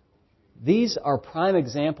 Or these are prime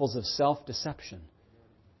examples of self-deception.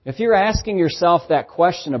 If you're asking yourself that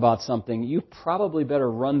question about something, you probably better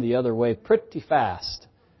run the other way pretty fast.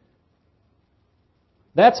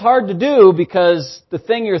 That's hard to do because the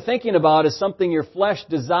thing you're thinking about is something your flesh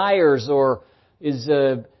desires or is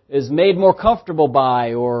made more comfortable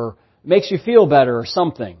by or makes you feel better or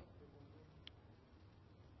something.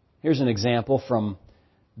 Here's an example from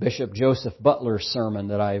Bishop Joseph Butler's sermon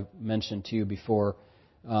that I mentioned to you before.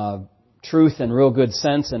 Truth and real good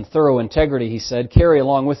sense and thorough integrity, he said, carry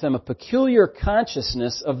along with them a peculiar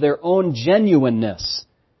consciousness of their own genuineness.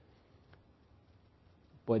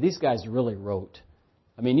 Boy, these guys really wrote.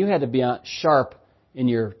 I mean, you had to be sharp in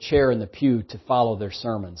your chair in the pew to follow their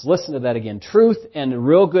sermons. Listen to that again. Truth and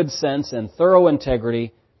real good sense and thorough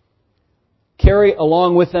integrity carry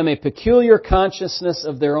along with them a peculiar consciousness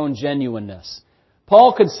of their own genuineness.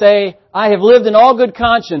 Paul could say, I have lived in all good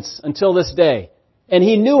conscience until this day. And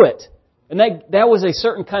he knew it. And that was a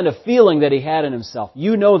certain kind of feeling that he had in himself.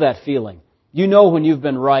 You know that feeling. You know when you've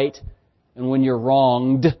been right and when you're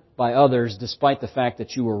wronged by others despite the fact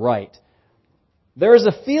that you were right. There is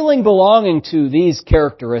a feeling belonging to these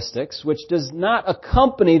characteristics which does not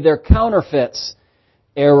accompany their counterfeits.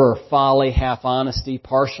 Error, folly, half-honesty,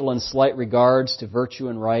 partial and slight regards to virtue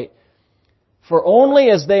and right. For only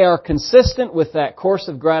as they are consistent with that course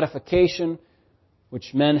of gratification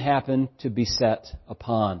which men happen to be set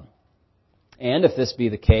upon. And if this be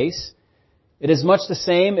the case, it is much the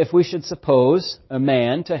same if we should suppose a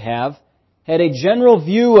man to have had a general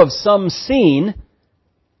view of some scene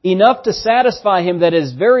enough to satisfy him that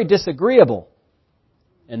is very disagreeable,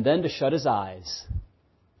 and then to shut his eyes.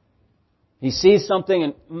 He sees something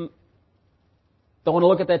and don't want to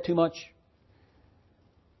look at that too much.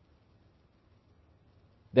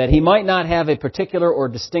 That he might not have a particular or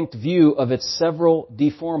distinct view of its several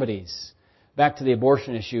deformities. Back to the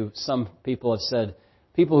abortion issue, some people have said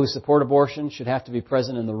people who support abortion should have to be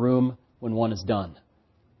present in the room when one is done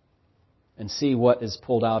and see what is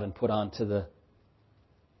pulled out and put onto the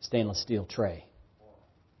stainless steel tray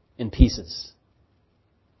in pieces.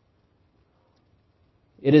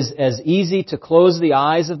 It is as easy to close the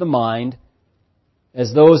eyes of the mind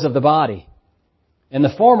as those of the body. And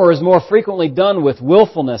the former is more frequently done with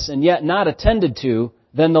willfulness and yet not attended to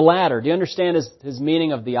than the latter. Do you understand his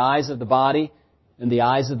meaning of the eyes of the body and the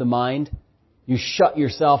eyes of the mind? You shut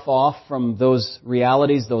yourself off from those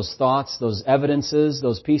realities, those thoughts, those evidences,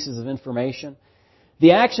 those pieces of information.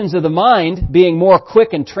 The actions of the mind being more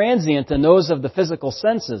quick and transient than those of the physical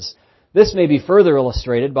senses. This may be further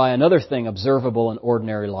illustrated by another thing observable in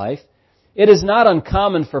ordinary life. It is not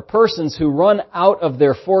uncommon for persons who run out of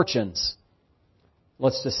their fortunes.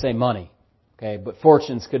 Let's just say money. Okay, but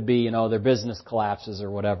fortunes could be, their business collapses or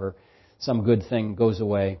whatever. Some good thing goes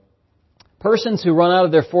away. Persons who run out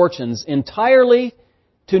of their fortunes entirely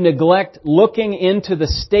to neglect looking into the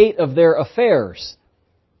state of their affairs.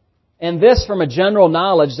 And this from a general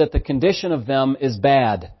knowledge that the condition of them is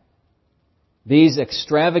bad. These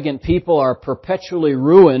extravagant people are perpetually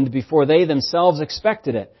ruined before they themselves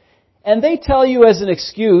expected it. And they tell you as an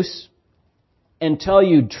excuse, and tell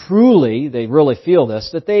you truly, they really feel this,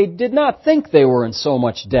 that they did not think they were in so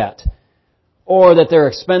much debt, or that their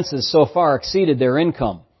expenses so far exceeded their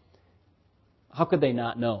income. How could they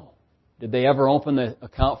not know? Did they ever open the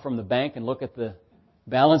account from the bank and look at the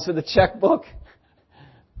balance of the checkbook?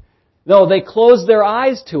 No, they closed their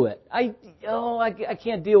eyes to it. I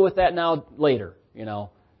can't deal with that now, later,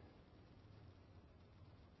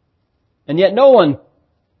 And yet no one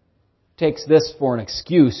takes this for an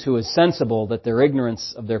excuse who is sensible that their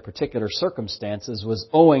ignorance of their particular circumstances was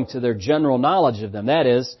owing to their general knowledge of them. That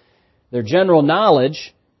is, their general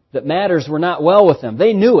knowledge that matters were not well with them.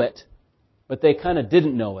 They knew it, but they kind of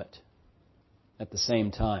didn't know it at the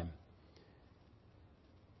same time.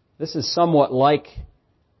 This is somewhat like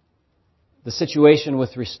the situation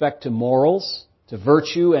with respect to morals, to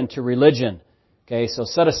virtue, and to religion. Okay, so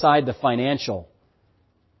set aside the financial.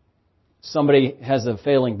 Somebody has a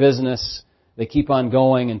failing business. They keep on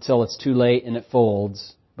going until it's too late and it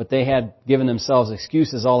folds. But they had given themselves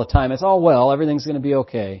excuses all the time. It's all well, everything's going to be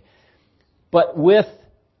okay. But with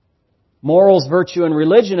morals, virtue, and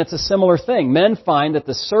religion, it's a similar thing. Men find that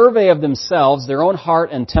the survey of themselves, their own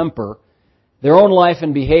heart and temper, their own life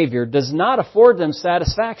and behavior, does not afford them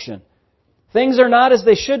satisfaction. Things are not as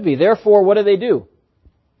they should be. Therefore, what do?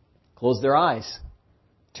 Close their eyes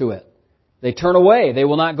to it. They turn away. They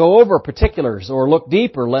will not go over particulars or look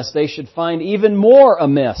deeper, lest they should find even more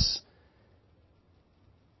amiss.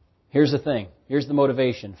 Here's the thing. Here's the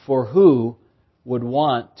motivation. For who would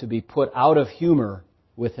want to be put out of humor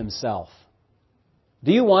with himself?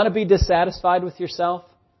 Do you want to be dissatisfied with yourself?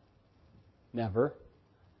 Never.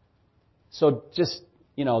 So just,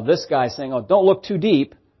 this guy saying, don't look too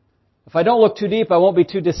deep. If I don't look too deep, I won't be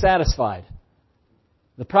too dissatisfied.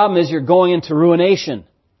 The problem is you're going into ruination.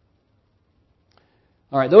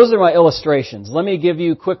 All right, those are my illustrations. Let me give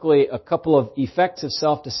you quickly a couple of effects of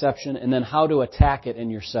self-deception and then how to attack it in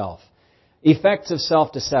yourself. Effects of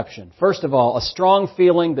self-deception. First of all, a strong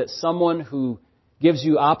feeling that someone who gives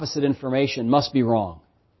you opposite information must be wrong.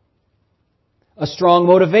 A strong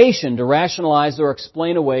motivation to rationalize or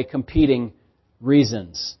explain away competing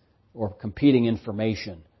reasons or competing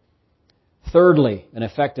information. Thirdly, an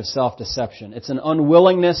effect of self-deception. It's an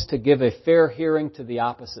unwillingness to give a fair hearing to the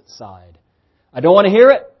opposite side. I don't want to hear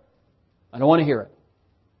it. I don't want to hear it.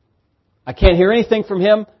 I can't hear anything from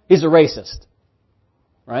him. He's a racist.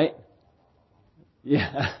 Right?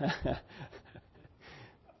 Yeah.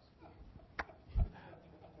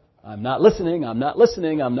 I'm not listening.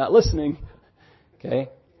 Okay?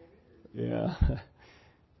 Yeah.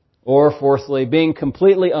 Or fourthly, being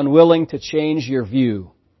completely unwilling to change your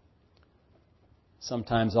view.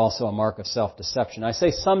 Sometimes also a mark of self-deception. I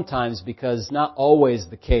say sometimes because not always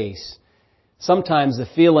the case. Sometimes the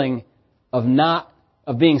feeling of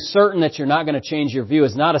being certain that you're not going to change your view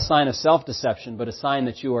is not a sign of self-deception, but a sign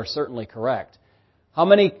that you are certainly correct. How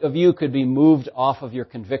many of you could be moved off of your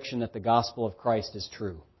conviction that the gospel of Christ is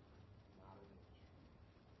true?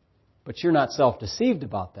 But you're not self-deceived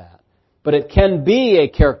about that. But it can be a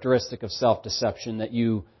characteristic of self-deception that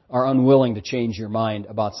you are unwilling to change your mind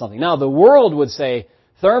about something. Now, the world would say,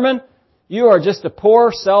 Thurman, you are just a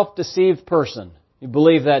poor, self-deceived person. You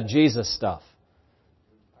believe that Jesus stuff.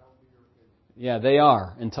 Yeah, they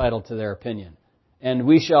are entitled to their opinion. And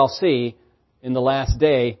we shall see in the last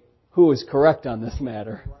day who is correct on this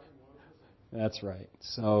matter. That's right.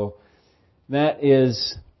 So, the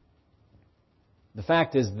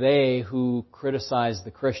fact is they who criticize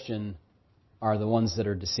the Christian are the ones that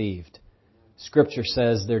are deceived. Scripture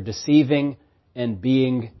says they're deceiving and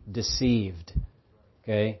being deceived.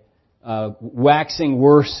 Okay? Waxing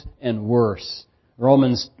worse and worse.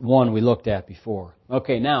 Romans 1 we looked at before.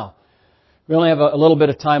 Okay, now, We only have a little bit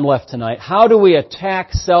of time left tonight. How do we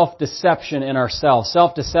attack self-deception in ourselves?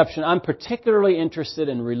 Self-deception, I'm particularly interested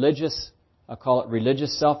in I'll call it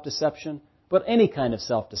religious self-deception, but any kind of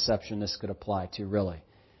self-deception this could apply to, really.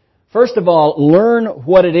 First of all, learn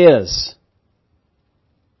what it is.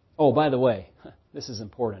 Oh, by the way, this is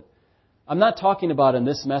important. I'm not talking about in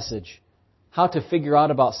this message how to figure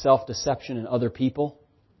out about self-deception in other people.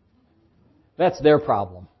 That's their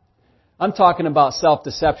problem. I'm talking about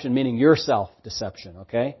self-deception, meaning your self-deception,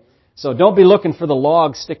 okay? So don't be looking for the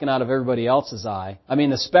logs sticking out of everybody else's eye. I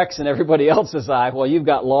mean, the specks in everybody else's eye. Well, you've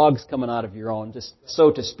got logs coming out of your own, just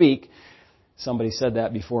so to speak. Somebody said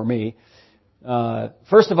that before me.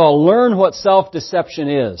 First of all, learn what self-deception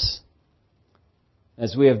is,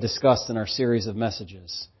 as we have discussed in our series of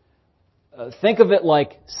messages. Think of it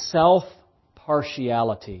like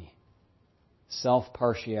self-partiality.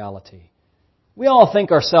 Self-partiality. We all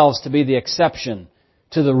think ourselves to be the exception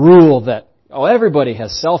to the rule that, everybody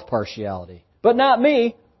has self-partiality. But not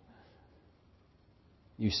me,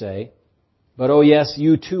 you say. But yes,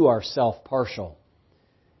 you too are self-partial.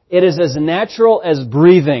 It is as natural as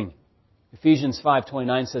breathing. Ephesians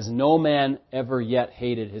 5:29 says, no man ever yet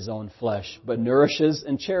hated his own flesh, but nourishes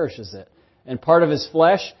and cherishes it. And part of his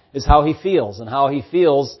flesh is how he feels, and how he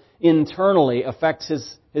feels internally affects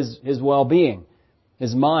his well-being,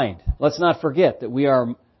 his mind. Let's not forget that we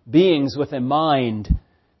are beings with a mind,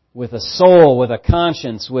 with a soul, with a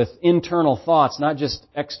conscience, with internal thoughts, not just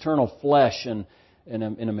external flesh and in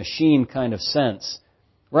a machine kind of sense.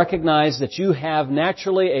 Recognize that you have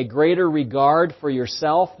naturally a greater regard for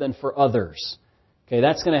yourself than for others. Okay,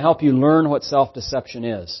 that's going to help you learn what self-deception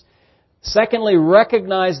is. Secondly,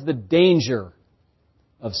 recognize the danger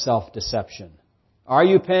of self-deception. Are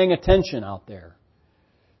you paying attention out there?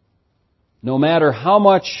 No matter how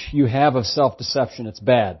much you have of self-deception, it's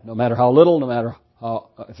bad. No matter how little, no matter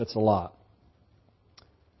if it's a lot.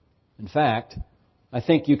 In fact, I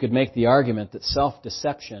think you could make the argument that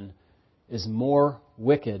self-deception is more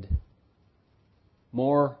wicked,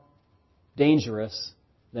 more dangerous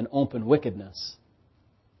than open wickedness.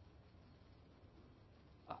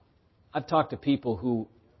 I've talked to people who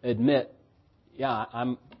admit,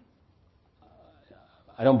 I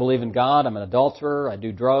don't believe in God, I'm an adulterer, I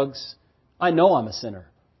do drugs. I know I'm a sinner.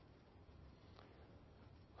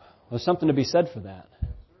 There's something to be said for that.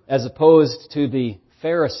 As opposed to the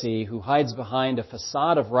Pharisee who hides behind a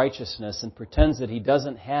facade of righteousness and pretends that he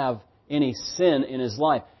doesn't have any sin in his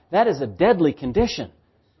life. That is a deadly condition.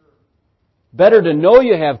 Better to know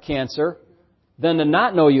you have cancer than to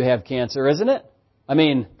not know you have cancer, isn't it? I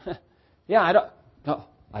mean, I don't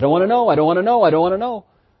want to know, I don't want to know, I don't want to know.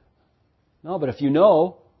 No, but if you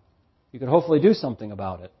know, you could hopefully do something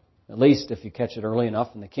about it. At least if you catch it early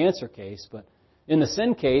enough in the cancer case. But in the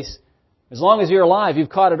sin case, as long as you're alive, you've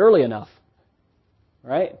caught it early enough.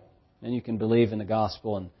 Right? And you can believe in the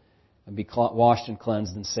gospel and be washed and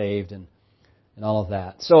cleansed and saved and all of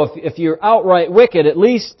that. So if you're outright wicked, at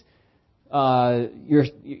least your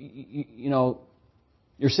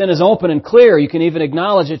sin is open and clear. You can even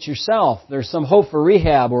acknowledge it yourself. There's some hope for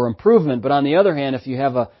rehab or improvement. But on the other hand, if you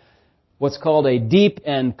have what's called a deep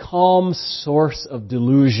and calm source of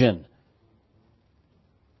delusion.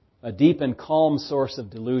 A deep and calm source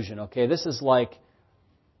of delusion. Okay, this is like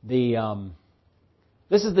this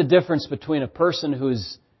is the difference between a person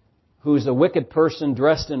who's a wicked person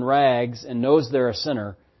dressed in rags and knows they're a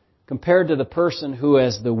sinner, compared to the person who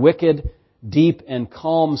has the wicked, deep and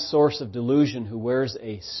calm source of delusion who wears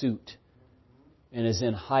a suit and is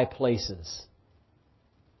in high places.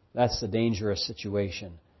 That's the dangerous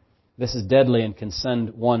situation. This is deadly and can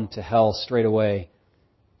send one to hell straight away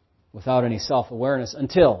without any self-awareness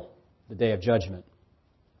until the day of judgment.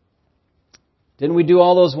 Didn't we do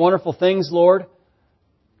all those wonderful things, Lord?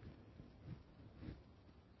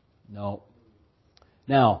 No.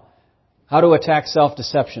 Now, how to attack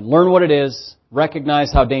self-deception. Learn what it is.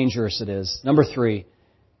 Recognize how dangerous it is. Number 3,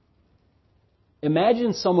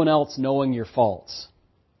 imagine someone else knowing your faults.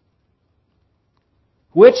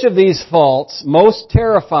 Which of these faults most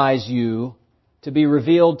terrifies you to be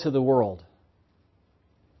revealed to the world?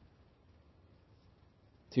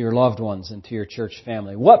 To your loved ones and to your church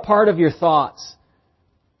family. What part of your thoughts,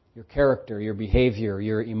 your character, your behavior,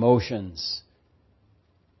 your emotions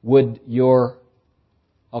would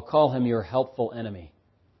I'll call him your helpful enemy.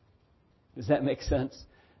 Does that make sense?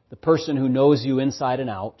 The person who knows you inside and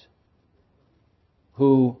out,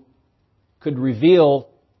 who could reveal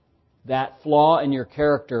that flaw in your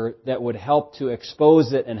character that would help to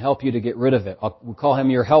expose it and help you to get rid of it. We'll call him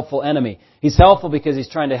your helpful enemy. He's helpful because he's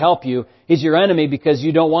trying to help you. He's your enemy because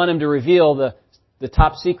you don't want him to reveal the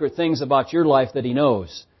top secret things about your life that he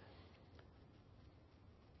knows.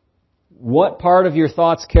 What part of your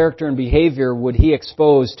thoughts, character, and behavior would he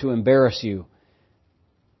expose to embarrass you?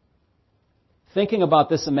 Thinking about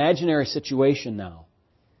this imaginary situation now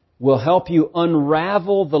will help you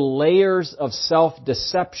unravel the layers of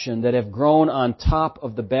self-deception that have grown on top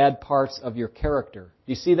of the bad parts of your character.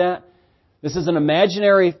 Do you see that? This is an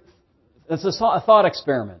imaginary, it's a thought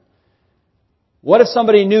experiment. What if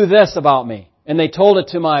somebody knew this about me and they told it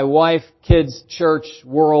to my wife, kids, church,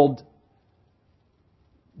 world?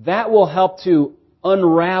 That will help to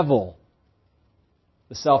unravel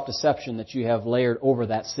the self-deception that you have layered over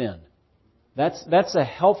that sin. That's a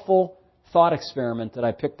helpful thought experiment that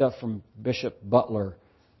I picked up from Bishop Butler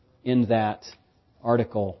in that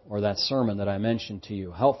article or that sermon that I mentioned to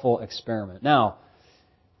you. Helpful experiment. Now,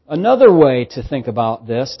 another way to think about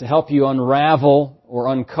this, to help you unravel or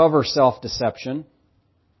uncover self-deception,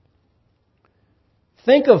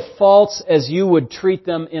 think of faults as you would treat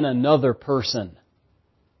them in another person.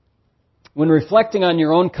 When reflecting on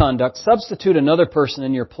your own conduct, substitute another person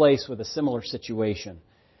in your place with a similar situation.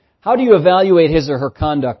 How do you evaluate his or her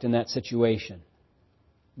conduct in that situation?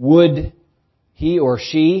 Would he or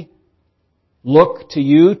she look to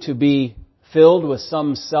you to be filled with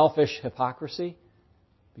some selfish hypocrisy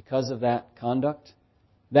because of that conduct?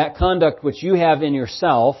 That conduct which you have in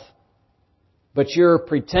yourself, but you're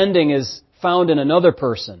pretending is found in another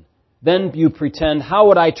person. Then you pretend, how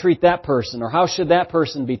would I treat that person? Or how should that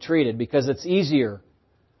person be treated? Because it's easier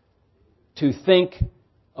to think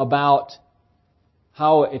about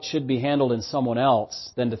how it should be handled in someone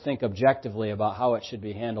else than to think objectively about how it should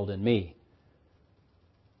be handled in me.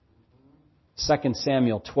 2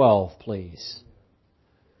 Samuel 12, please.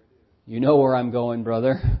 You know where I'm going,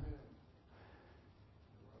 brother.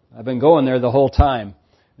 I've been going there the whole time.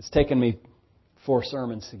 It's taken me 4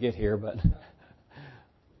 sermons to get here, but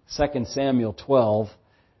 2 Samuel 12,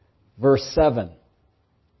 verse 7.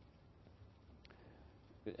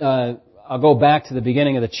 I'll go back to the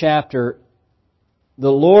beginning of the chapter.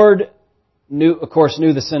 The Lord knew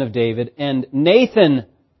the sin of David, and Nathan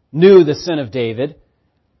knew the sin of David.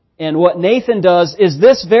 And what Nathan does is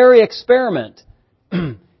this very experiment.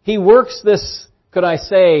 He works this, could I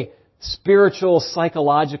say, spiritual,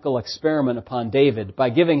 psychological experiment upon David by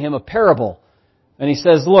giving him a parable. And he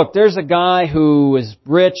says, look, there's a guy who is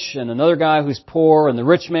rich and another guy who's poor, and the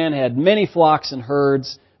rich man had many flocks and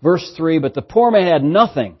herds. Verse 3, but the poor man had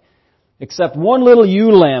nothing except one little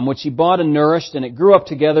ewe lamb which he bought and nourished, and it grew up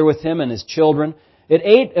together with him and his children. It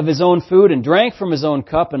ate of his own food and drank from his own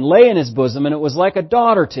cup and lay in his bosom, and it was like a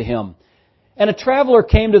daughter to him. And a traveler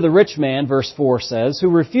came to the rich man, verse 4 says,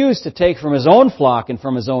 who refused to take from his own flock and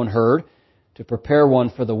from his own herd to prepare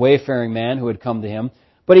one for the wayfaring man who had come to him.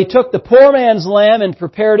 But he took the poor man's lamb and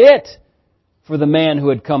prepared it for the man who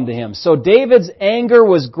had come to him. So David's anger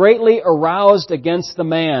was greatly aroused against the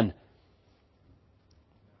man.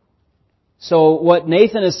 So what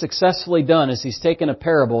Nathan has successfully done is he's taken a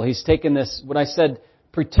parable. He's taken this, what I said,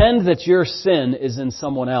 pretend that your sin is in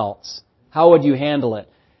someone else. How would you handle it?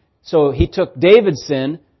 So he took David's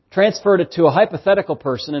sin, transferred it to a hypothetical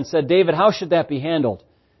person, and said, David, how should that be handled?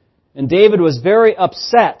 And David was very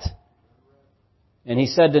upset. And he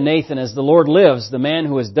said to Nathan, as the Lord lives, the man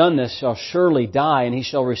who has done this shall surely die, and he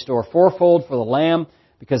shall restore fourfold for the lamb,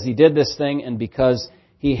 because he did this thing and because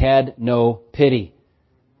he had no pity.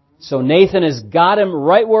 So Nathan has got him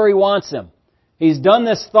right where he wants him. He's done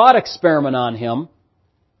this thought experiment on him.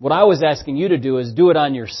 What I was asking you to do is do it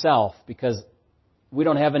on yourself, because we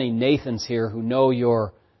don't have any Nathans here who know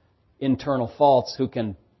your internal faults, who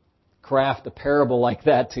can craft a parable like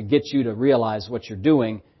that to get you to realize what you're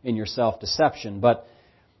doing in your self-deception. But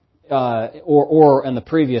or in the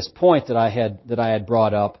previous point that I had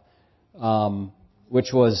brought up,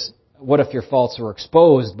 which was, what if your faults were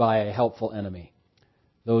exposed by a helpful enemy?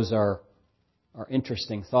 Those are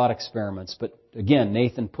interesting thought experiments. But again,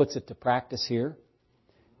 Nathan puts it to practice here.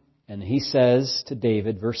 And he says to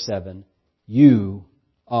David, verse 7, you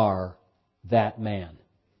are that man.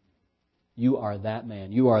 You are that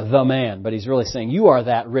man. You are the man. But he's really saying, you are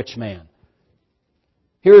that rich man.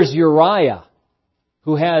 Here's Uriah,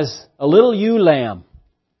 who has a little ewe lamb,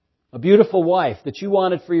 a beautiful wife that you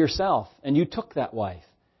wanted for yourself, and you took that wife.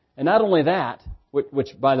 And not only that, which,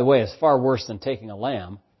 by the way, is far worse than taking a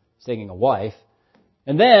lamb, it's taking a wife.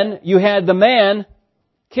 And then you had the man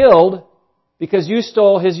killed because you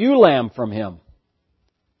stole his ewe lamb from him.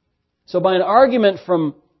 So by an argument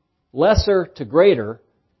from lesser to greater,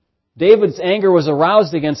 David's anger was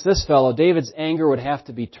aroused against this fellow. David's anger would have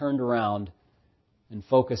to be turned around and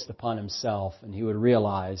focused upon himself, and he would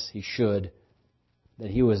realize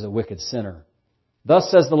that he was a wicked sinner.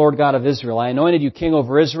 Thus says the Lord God of Israel, I anointed you king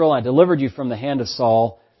over Israel, I delivered you from the hand of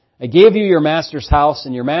Saul, I gave you your master's house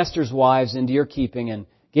and your master's wives into your keeping and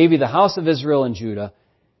gave you the house of Israel and Judah.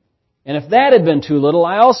 And if that had been too little,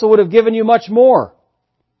 I also would have given you much more.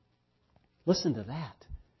 Listen to that.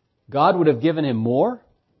 God would have given him more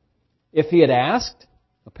if he had asked,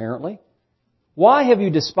 apparently. Why have you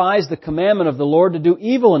despised the commandment of the Lord to do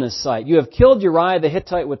evil in his sight? You have killed Uriah the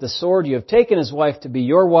Hittite with the sword. You have taken his wife to be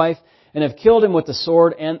your wife and have killed him with the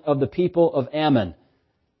sword of the people of Ammon.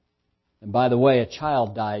 And by the way, a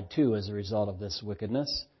child died too as a result of this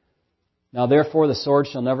wickedness. Now therefore the sword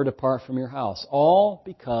shall never depart from your house. All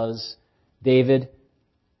because David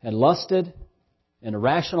had lusted and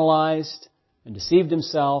rationalized and deceived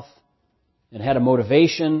himself and had a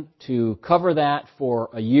motivation to cover that for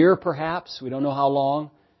a year perhaps. We don't know how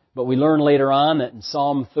long. But we learn later on that in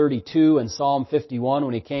Psalm 32 and Psalm 51,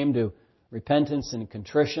 when he came to repentance and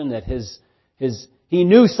contrition, that he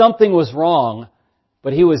knew something was wrong,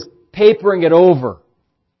 but he was papering it over.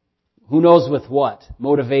 Who knows with what?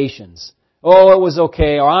 Motivations. Oh, it was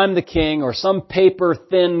okay, or I'm the king, or some paper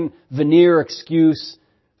thin veneer excuse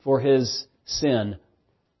for his sin.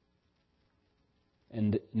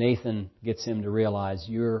 And Nathan gets him to realize,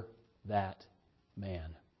 you're that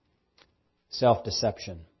man.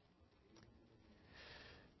 Self-deception.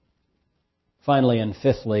 Finally and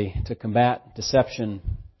fifthly, to combat deception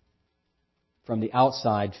from the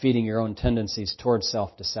outside, feeding your own tendencies towards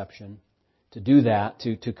self-deception, to do that,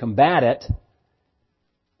 to combat it,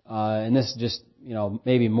 and this just,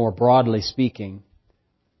 maybe more broadly speaking,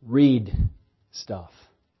 read stuff.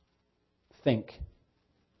 Think.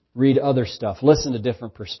 Read other stuff. Listen to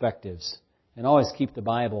different perspectives. And always keep the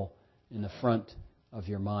Bible in the front of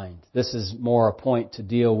your mind. This is more a point to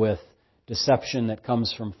deal with deception that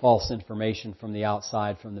comes from false information from the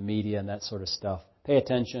outside, from the media and that sort of stuff. Pay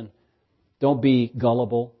attention. Don't be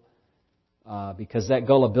gullible, because that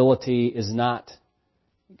gullibility is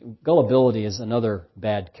another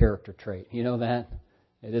bad character trait. You know that?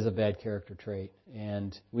 It is a bad character trait,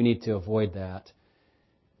 and we need to avoid that.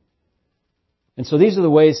 And so these are the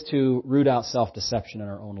ways to root out self-deception in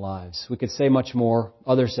our own lives. We could say much more.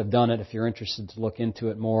 Others have done it. If you're interested to look into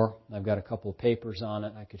it more, I've got a couple of papers on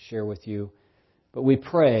it I could share with you. But we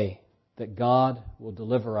pray that God will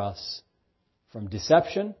deliver us from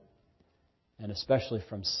deception and especially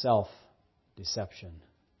from self-deception,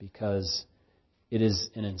 because it is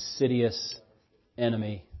an insidious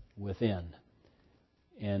enemy within.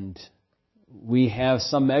 And we have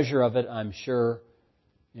some measure of it, I'm sure,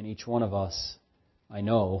 in each one of us. I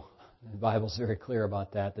know. The Bible's very clear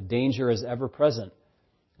about that. The danger is ever present.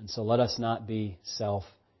 And so let us not be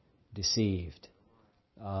self-deceived.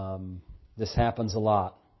 This happens a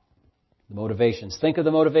lot. The motivations. Think of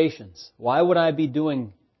the motivations. Why would I be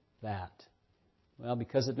doing that? Well,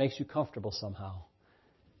 because it makes you comfortable somehow.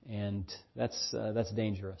 And that's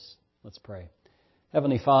dangerous. Let's pray.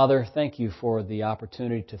 Heavenly Father, thank you for the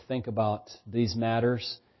opportunity to think about these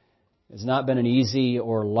matters. It's not been an easy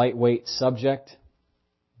or lightweight subject,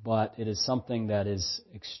 but it is something that is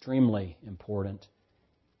extremely important,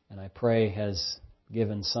 and I pray has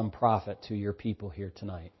given some profit to your people here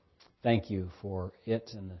tonight. Thank you for it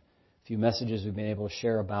and the few messages we've been able to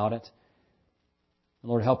share about it. And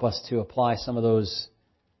Lord, help us to apply some of those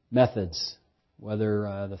methods,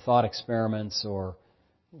 whether the thought experiments or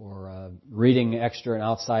reading extra and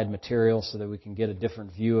outside material so that we can get a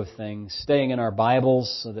different view of things, staying in our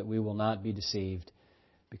Bibles so that we will not be deceived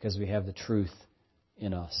because we have the truth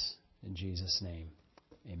in us. In Jesus' name,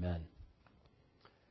 amen.